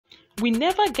We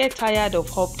never get tired of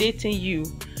updating you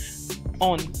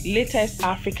on latest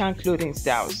African clothing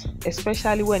styles,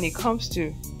 especially when it comes to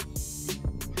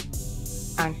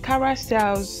Ankara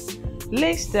styles,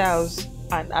 lace styles,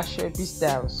 and Asoebi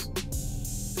styles.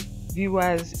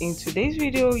 Viewers, in today's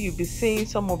video, you'll be seeing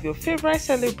some of your favorite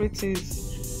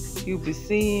celebrities. You'll be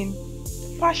seeing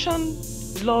fashion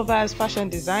lovers, fashion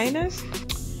designers.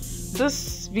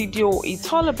 This video is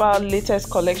all about latest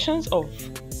collections of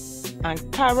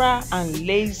Ankara and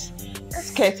lace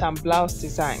skirt and blouse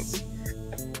designs.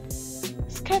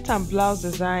 Skirt and blouse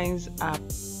designs are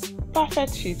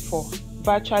perfect fit for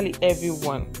virtually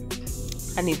everyone,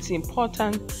 and it's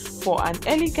important for an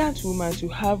elegant woman to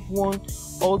have one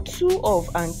or two of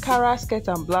Ankara skirt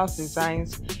and blouse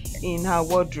designs in her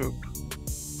wardrobe.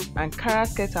 Ankara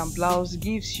skirt and blouse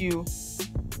gives you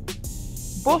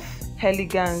both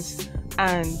elegance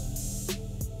and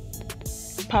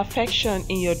perfection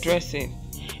in your dressing.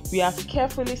 We have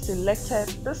carefully selected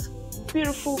this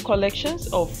beautiful collections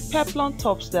of peplum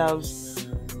top styles,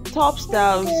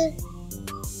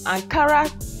 Ankara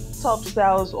top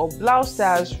styles or blouse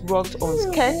styles rocked on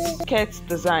skirt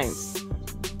designs.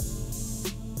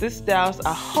 These styles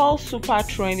are all super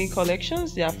trendy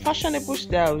collections. They are fashionable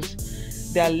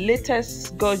styles. They are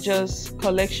latest gorgeous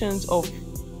collections of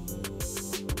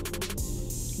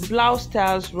blouse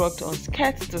styles rocked on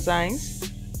skirt designs.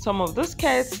 Some of those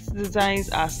skirt designs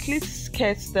are slit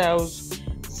skirt styles,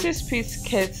 6-piece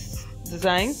skirt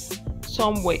designs.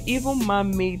 Some were even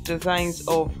man-made designs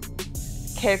of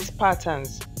skirt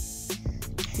patterns.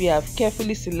 We have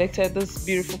carefully selected these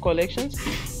beautiful collections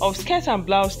of skirt and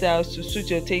blouse styles to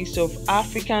suit your taste of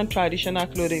African traditional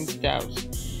clothing styles.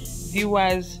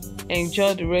 Viewers,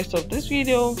 enjoy the rest of this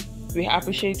video. We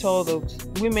appreciate all the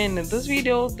women in this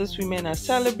video. These women are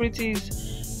celebrities.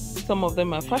 Some of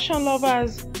them are fashion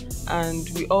lovers, and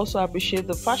we also appreciate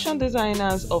the fashion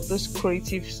designers of these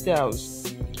creative styles.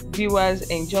 Viewers,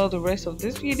 enjoy the rest of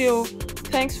this video.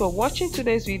 Thanks for watching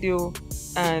today's video,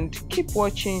 and keep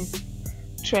watching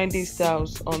trendy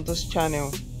styles on this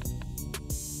channel.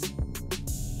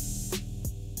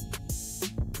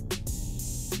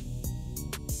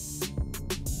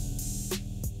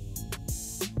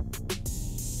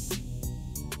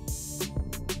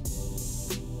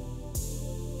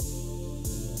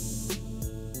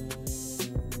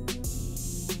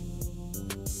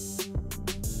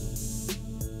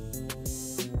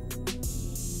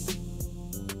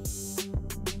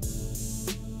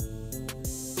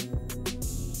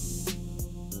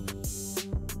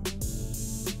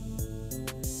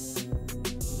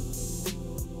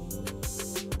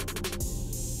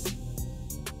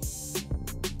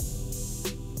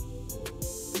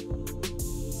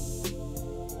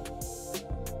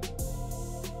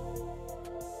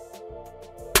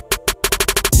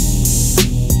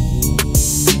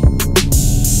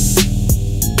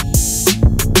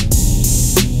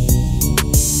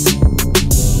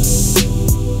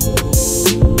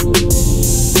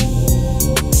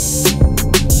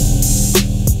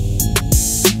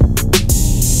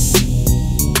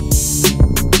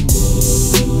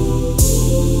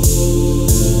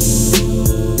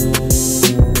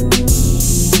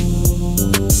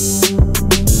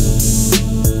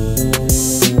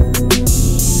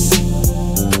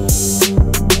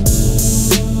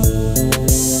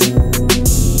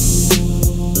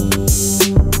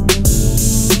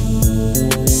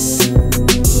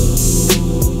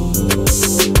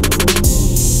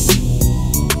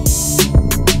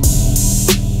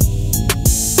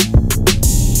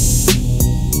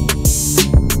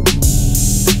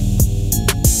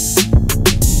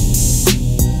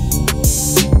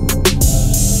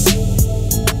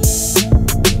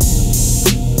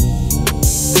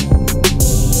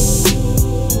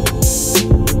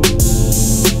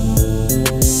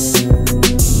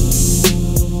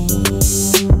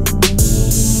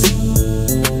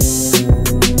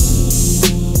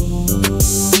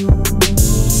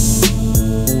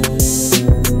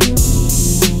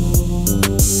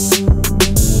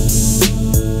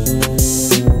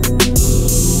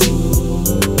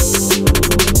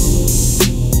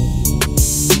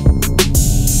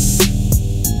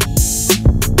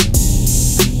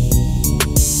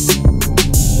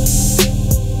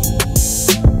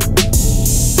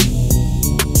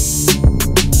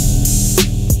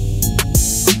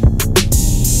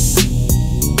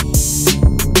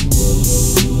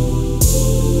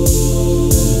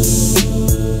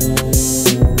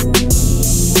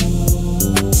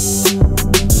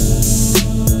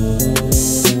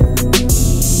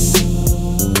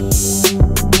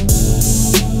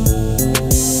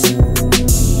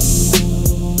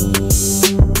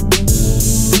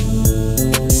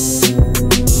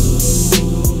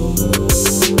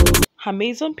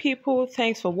 Amazing people,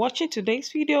 thanks for watching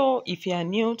today's video. If you are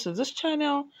new to this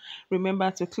channel,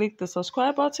 remember to click the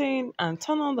subscribe button and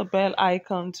turn on the bell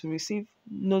icon to receive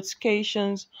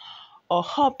notifications or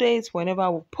updates whenever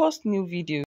we post new videos.